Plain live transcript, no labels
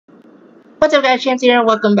What's up guys, James here and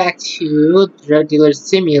welcome back to Drug Dealer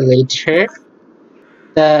Simulator,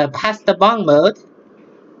 the past the Bong mode.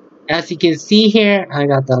 As you can see here, I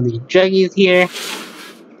got all the druggies here.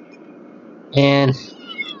 And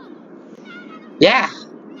yeah,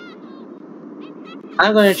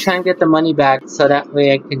 I'm gonna try and get the money back so that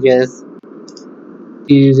way I can just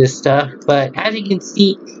do this stuff. But as you can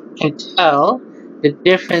tell the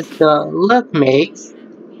difference the look makes.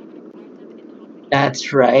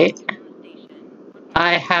 That's right.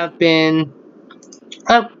 I have been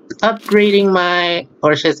upgrading my,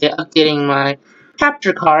 or should I say updating my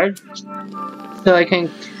capture card so I can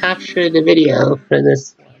capture the video for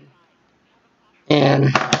this one.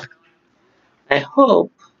 And I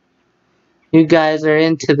hope you guys are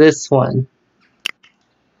into this one.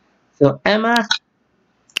 So Emma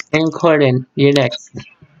and Corden, you're next.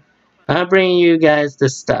 I'll bring you guys the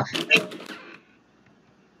stuff.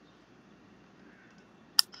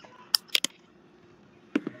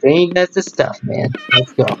 Bring you guys the stuff, man.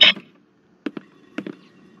 Let's go.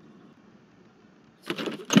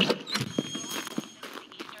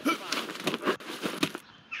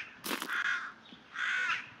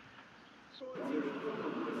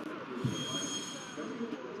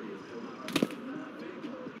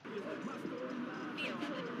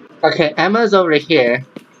 Okay, Emma's over here.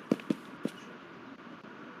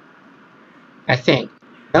 I think.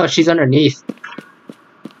 No, she's underneath.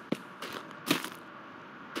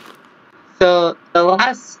 So, the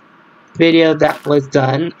last video that was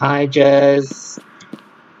done, I just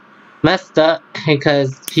messed up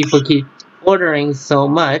because people keep ordering so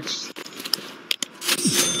much.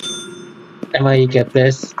 Emma, you get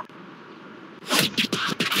this.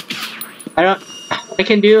 I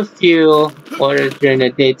can do a few orders during the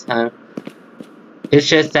daytime. It's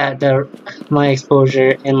just that my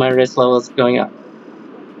exposure and my risk level is going up.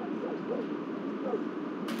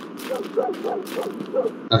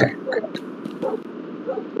 Okay.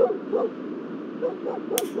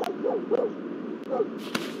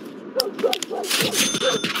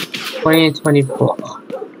 2024.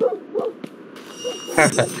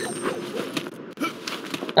 Perfect.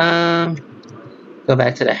 Go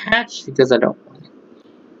back to the hatch because I don't want it.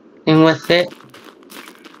 And with it,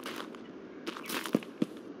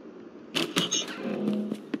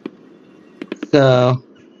 so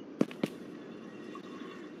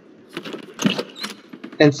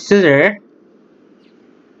consider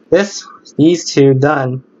these two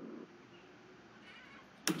done.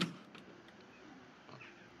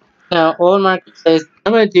 Now, old marketplace,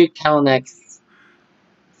 I'm gonna do Cal next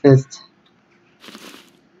since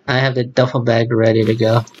I have the duffel bag ready to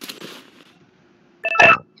go.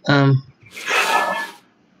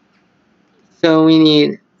 So we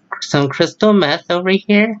need some crystal meth over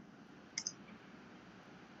here.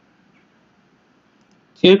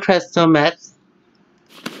 2 crystal meth.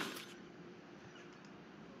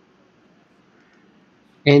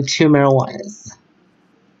 And 2 marijuanas.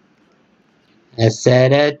 I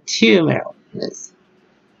said 2 marijuanas.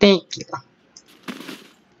 Thank you.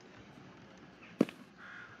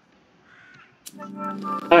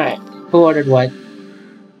 Alright, who ordered what?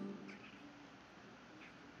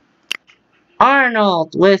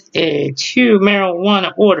 Arnold with a 2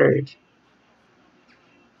 marijuana ordered.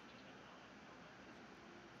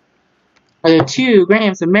 Or 2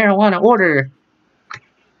 grams of marijuana ordered.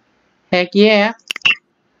 Heck yeah.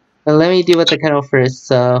 But let me deal with the kennel first.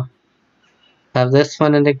 So, have this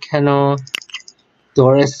one in the kennel.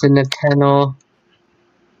 Doris in the kennel.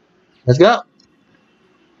 Let's go.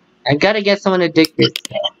 I gotta get someone addicted.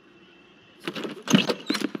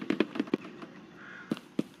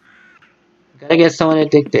 Gotta get someone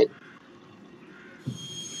addicted.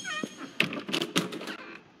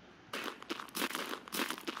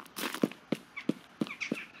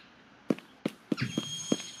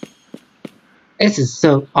 This is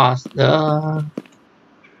so awesome.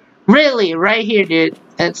 Really? Right here, dude.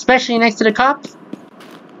 And especially next to the cops?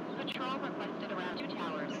 Patrol requested around 2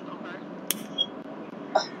 towers. Over.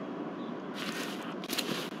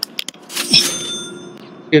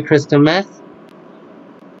 Your crystal meth.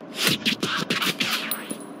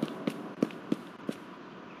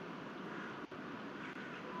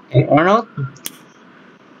 Okay, Arnold.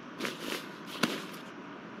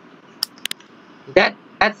 That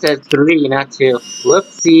says 3, not 2.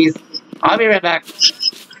 Whoopsies. I'll be right back.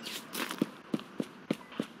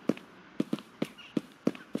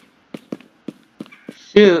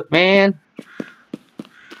 Shoot, man.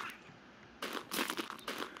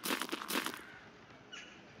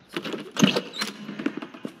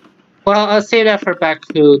 Well, I'll save that for back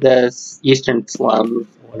to the Eastern Slums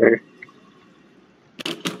order.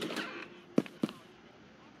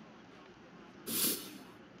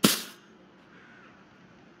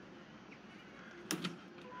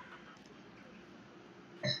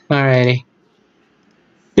 Alrighty.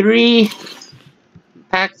 3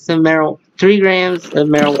 packs of 3 grams of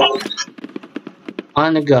marijuana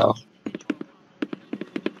on the go.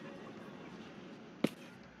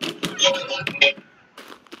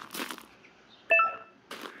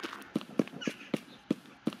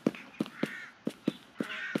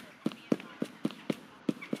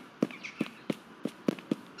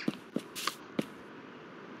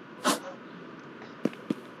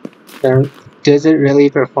 Does it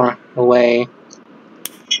really perform away?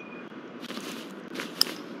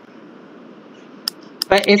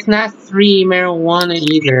 But it's not 3 marijuana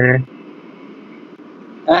either.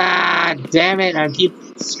 Ah, damn it, I keep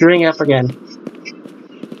screwing up again.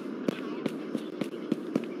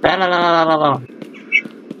 La la la la la la.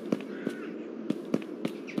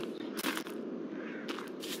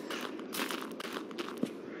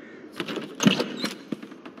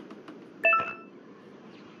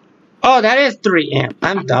 Oh, that is 3 amp.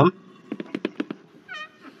 I'm dumb.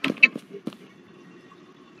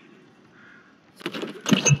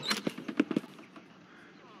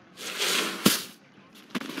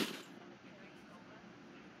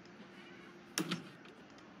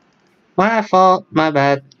 My fault. My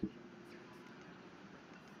bad.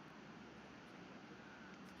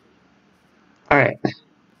 Alright.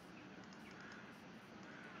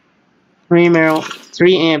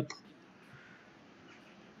 3 amp.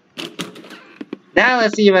 Now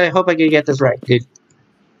let's see if I hope I can get this right, dude.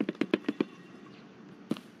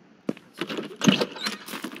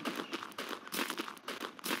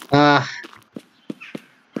 I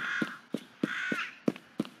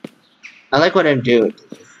like what I'm doing.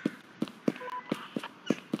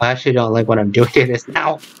 I actually don't like what I'm doing to this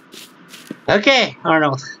now. Okay,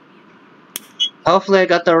 Arnold. Hopefully I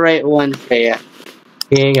got the right one for you.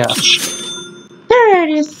 Here you go.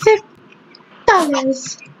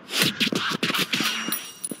 $36.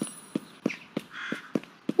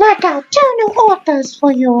 I got 2 new orders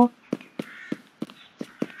for you.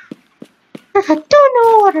 I got 2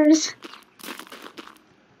 new orders.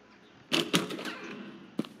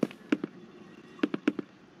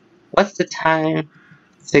 What's the time?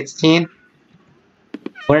 16?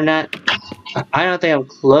 We're not... I don't think I'm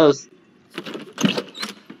close.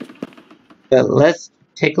 But let's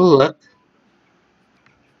take a look.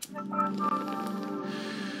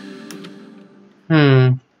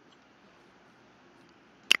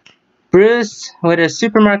 Bruce with a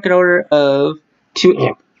supermarket order of 2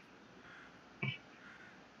 amp.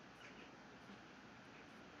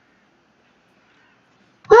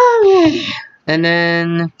 Okay. And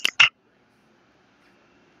then...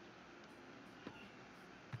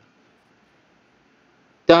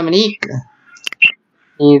 Dominique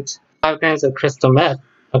needs 5 grams of crystal meth.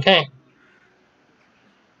 Okay.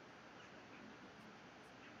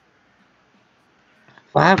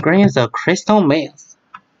 Five grams of crystal meth.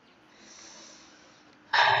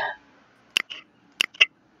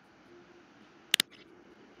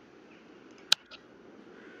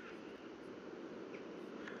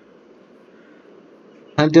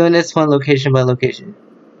 I'm doing this one location by location.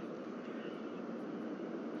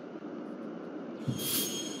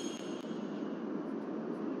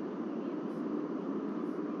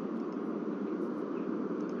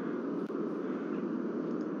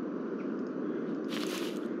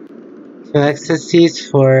 So ecstasies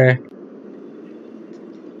for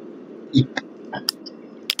the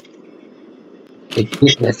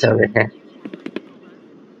cuteness over here.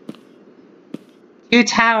 2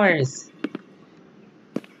 towers.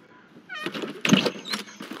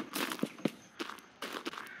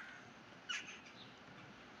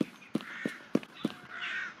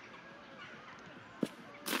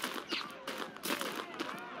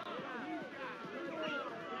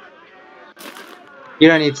 You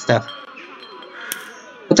don't need stuff.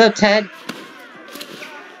 What's up, Ted?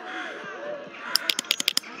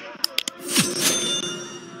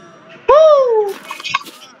 Woo!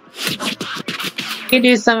 You can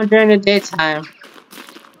do some during the daytime,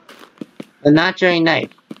 but not during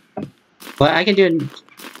night. But I can do it,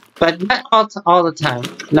 but not all the time.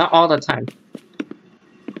 Not all the time.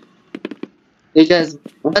 Because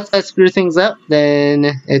once I screw things up, then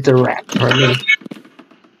it's a wrap for me.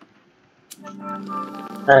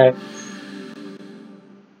 Alright.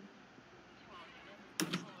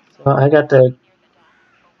 So I got the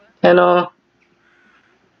kennel.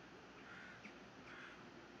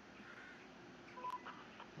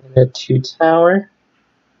 And the 2 tower.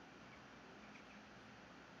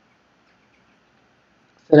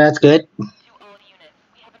 So that's good.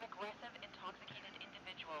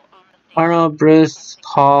 Arnold, Bruce,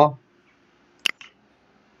 Paul.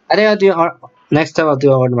 I think I'll do next time I'll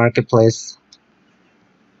do our marketplace.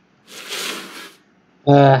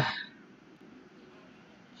 Uh,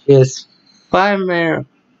 she has 5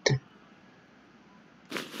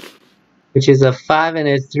 which is a 5 and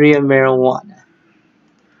a 3 of marijuana.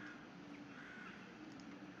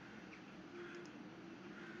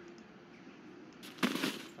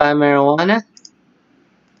 5 marijuana,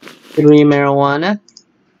 3 marijuana,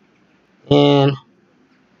 and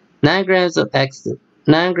 9 grams of ecstasy,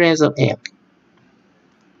 9 grams of amp.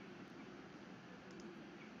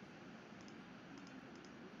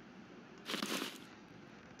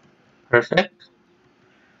 Perfect.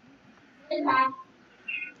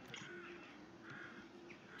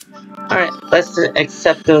 Alright, let's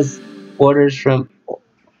accept those orders from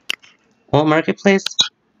Wall Marketplace.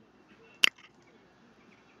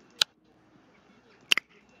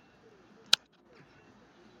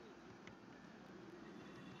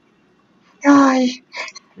 Hi.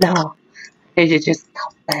 No. Hey, you just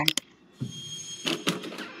stop them.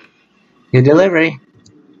 Your delivery.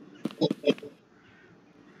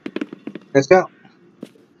 Let's go.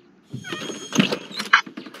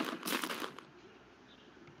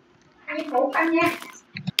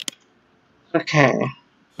 Okay.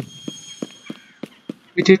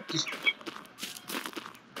 We do.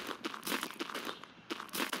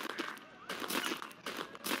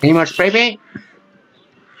 Any more spray paint?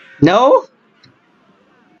 No?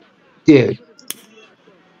 Dude.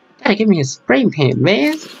 Gotta give me a spray paint,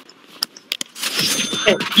 man.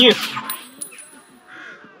 Hey, you.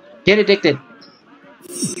 Get addicted.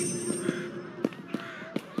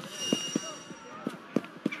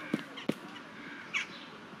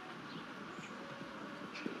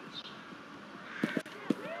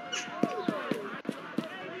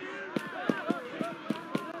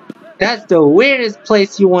 That's the weirdest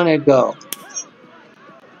place you want to go.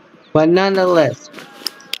 But nonetheless,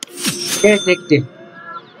 get addicted.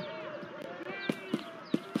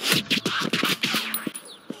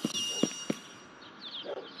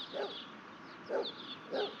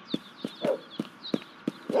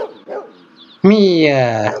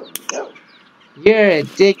 Mia, you're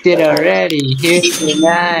addicted already. Here's your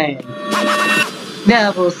 9.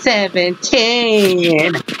 Level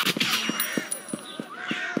 17.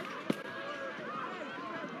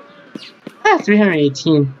 Ah,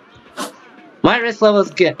 318. My risk level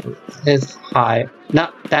is high.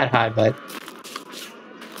 Not that high, but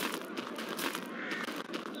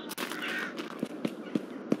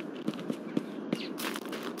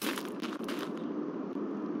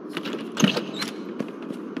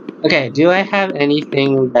okay. Do I have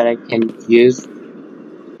anything that I can use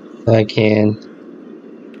so I can?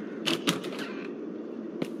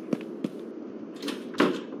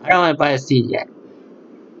 I don't want to buy a seed yet.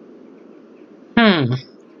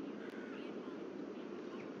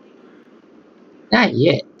 Not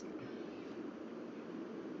yet.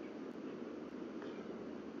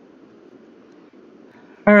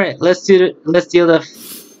 All right, let's do the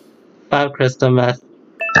 5 crystal meth.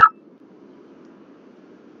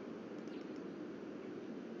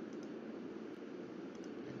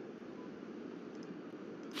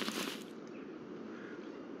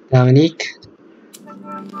 Dominique.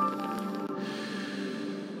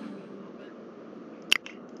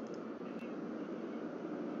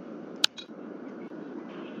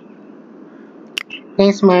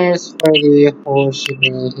 Thanks, Myers, for the whole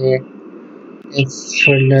shipping here. It's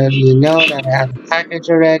for letting you know that I have the package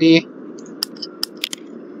already.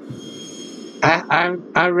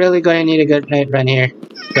 I'm really gonna need a good night run here,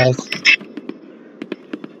 guys.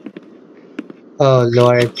 Oh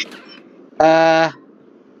Lord.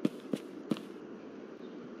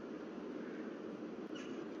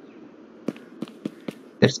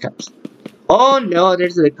 There's cups. Oh no,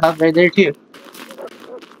 there's a cup right there too.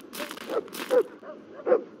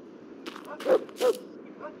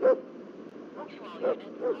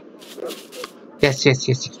 Yes, yes,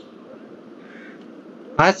 yes, yes.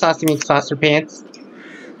 Hi, Saucy Meat Saucer Pants.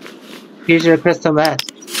 Here's your crystal meth.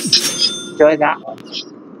 Enjoy that one.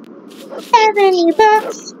 70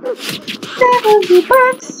 bucks! 70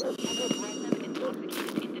 bucks!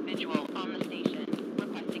 Individual on the station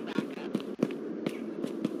requesting backup.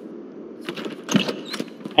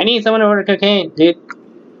 I need someone to order cocaine, dude.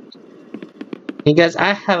 Because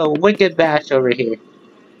I have a wicked batch over here.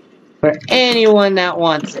 For anyone that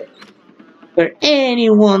wants it. For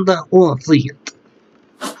anyone that wants it.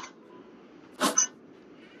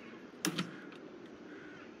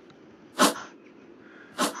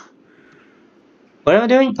 What am I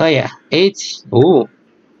doing? Oh yeah, 8. Ooh.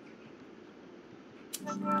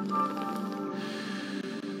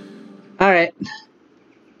 Alright.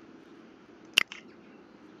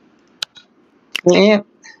 Yeah.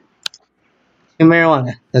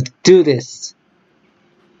 Marijuana. Let's do this.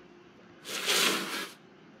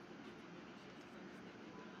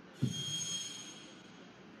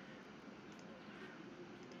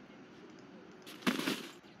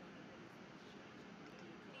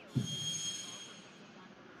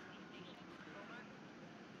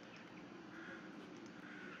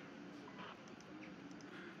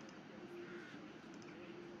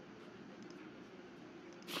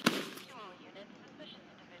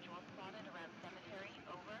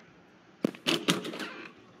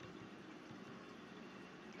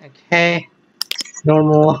 Okay.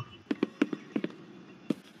 Normal.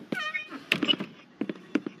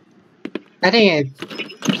 I think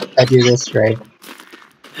I do this right.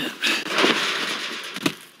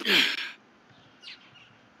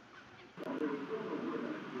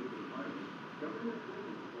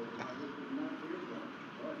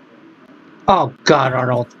 Oh God,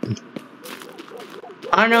 Arnold.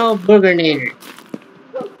 Arnold Burgernator.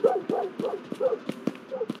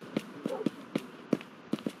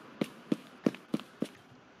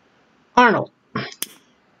 Arnold.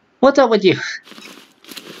 What's up with you?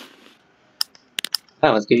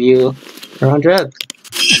 I was giving you the wrong drug.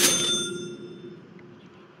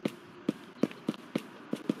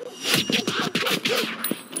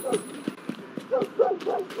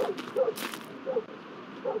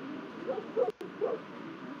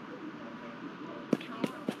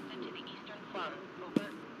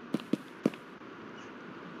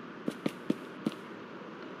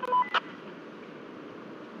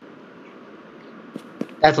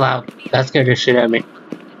 That's loud. That scared the shit out of me.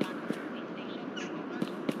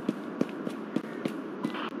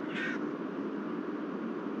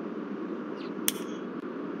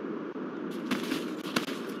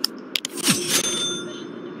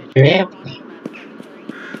 Yeah.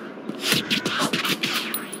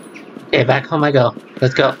 Okay, back home I go.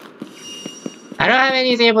 Let's go. I don't have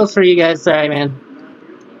any examples for you guys. Sorry, man.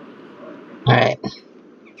 Alright.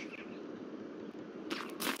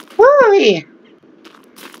 Woo!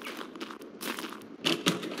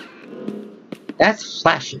 That's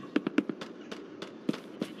flashing.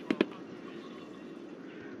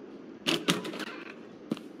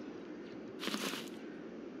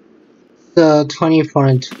 So 24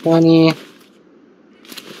 and 20.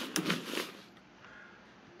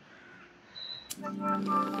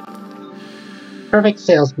 Perfect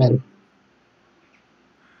salesman.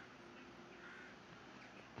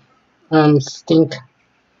 Stink.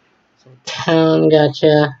 So town,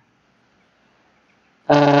 gotcha.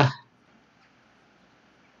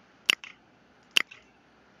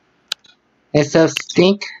 It's a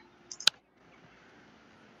stink.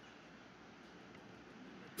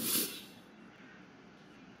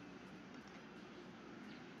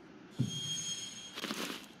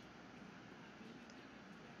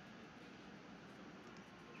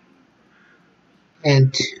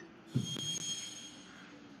 And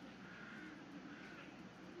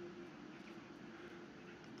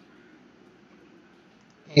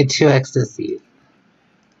two ecstasy.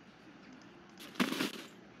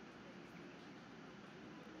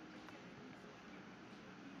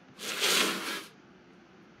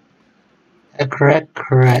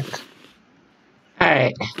 Correct.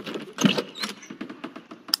 Alright.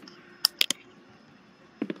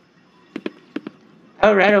 I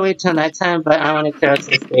would rather wait till nighttime, but I want to clear out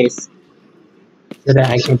some space so that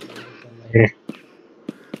I can do it later.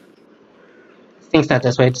 Stink's not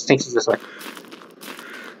this way, Stinks is this way.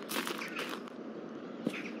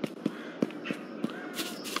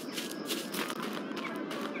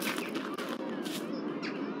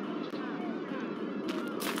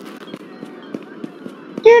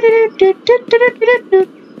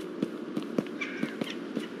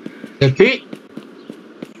 The beat.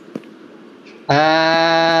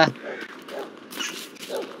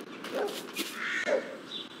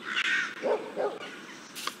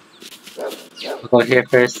 We'll go here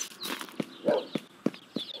first.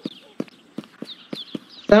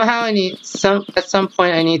 Somehow at some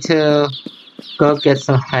point I need to go get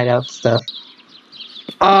some hideout stuff.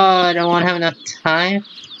 Oh, I don't want to have enough time.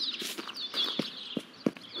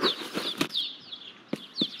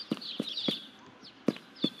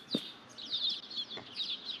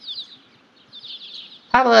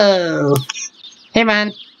 Hello! Hey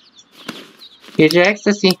man! Here's your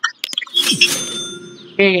ecstasy.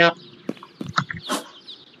 Here you go.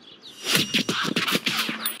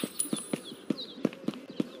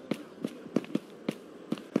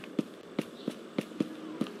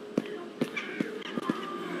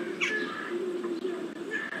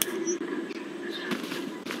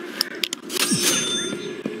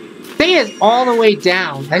 Thing is all the way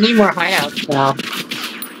down. I need more hideouts now.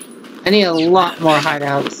 I need a lot more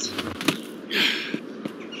hideouts.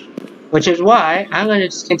 Which is why I'm going to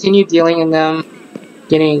just continue dealing in them,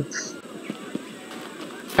 trying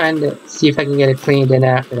to see if I can get it cleaned in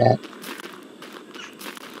after that.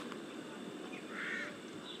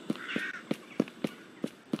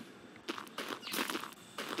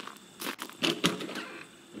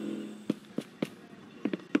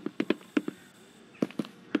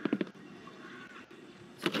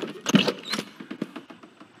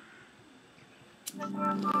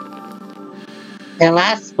 And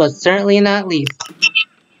last but certainly not least,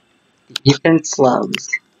 the Eastern Slums.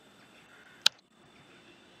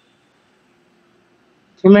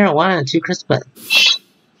 2 marijuana and 2 crisp buttons.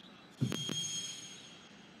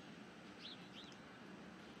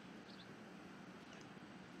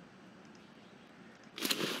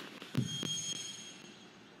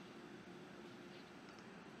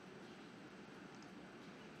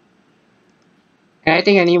 And I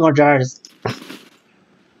think I need more jars.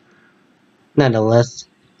 Nonetheless.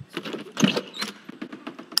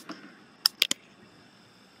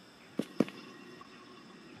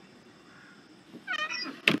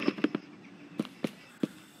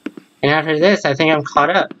 And after this, I think I'm caught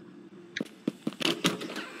up.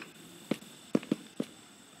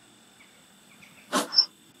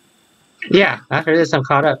 Yeah, after this, I'm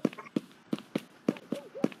caught up.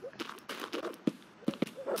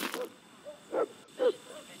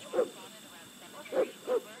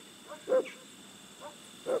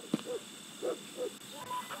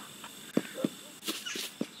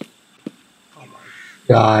 Oh my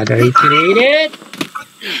god, are you kidding me?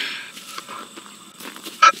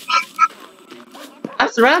 I'm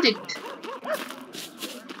surrounded!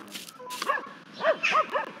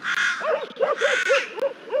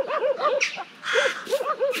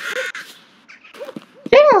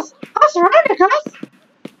 Yes! I'm surrounded, guys!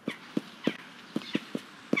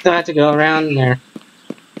 So I have to go around there.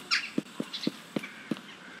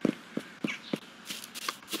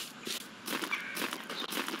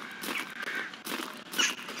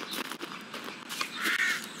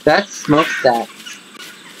 That's smokestack.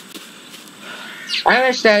 I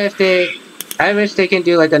wish they can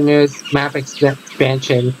do like a new map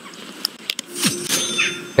expansion.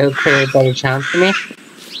 It'll create a better challenge for me.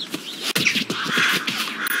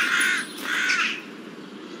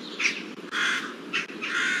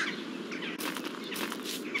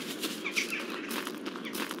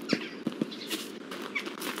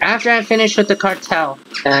 After I finish with the cartel,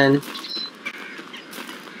 then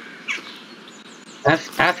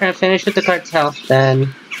after I finish with the cartel,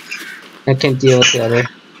 then I can deal with the other.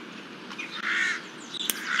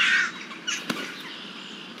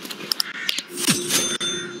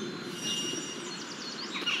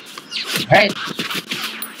 Alright.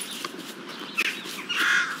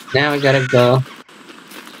 Now we gotta go.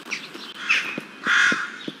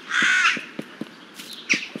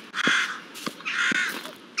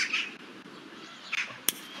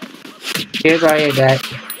 Here's all your debt.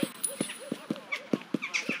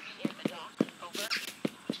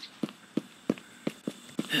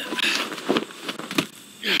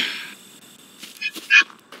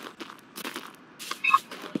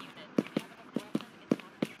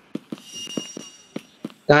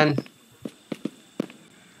 Done.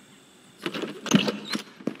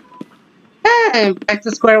 Hey, back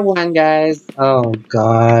to square one, guys. Oh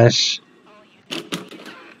gosh.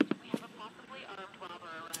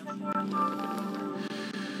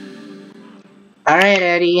 Alright,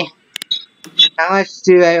 Eddie. How much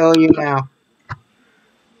do I owe you now?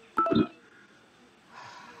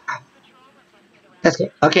 That's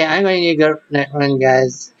good. Okay, I'm going to go next one,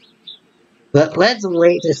 guys. But let's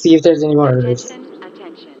wait to see if there's any more orders. Attention,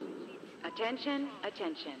 attention. Attention,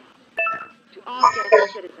 attention. To all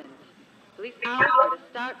guest citizens. Police hours are to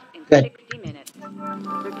start in Good. 60 minutes.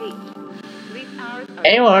 Repeat. Police hours are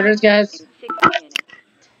Any to more start orders, guys? in 60 minutes.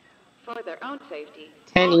 For their own safety,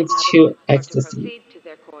 10 all needs inhabitants 2 are to ecstasy. proceed to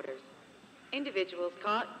their quarters. Individuals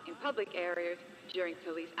caught in public areas during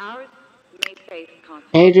police hours may face consequences.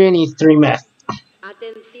 Adrian needs 3 meth.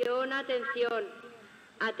 Atención, atención,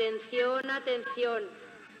 atención, atención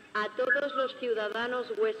a todos los ciudadanos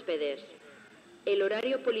huéspedes. El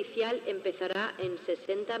horario policial empezará en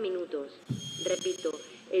 60 minutos. Repito,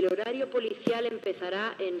 el horario policial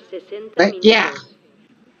empezará en 60 minutos. Yeah.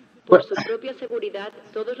 Por su propia seguridad,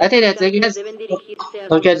 todos I los think that's it, habitantes guys. deben dirigirse a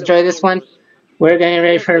Hope you guys sus enjoyed this one. alojamientos. We're getting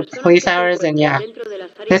ready Las for personas police que se hours, and encuentren yeah. dentro de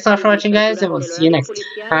las áreas Thanks a lot for watching, públicas guys, and we'll durante el see you horario next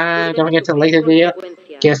policial time. Don't pueden forget to like sufrir the video,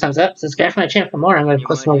 consecuencias. give us a thumbs up, subscribe to my channel for more. I'm going to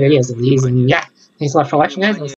post more videos of these, and yeah. Thanks a lot for watching, guys.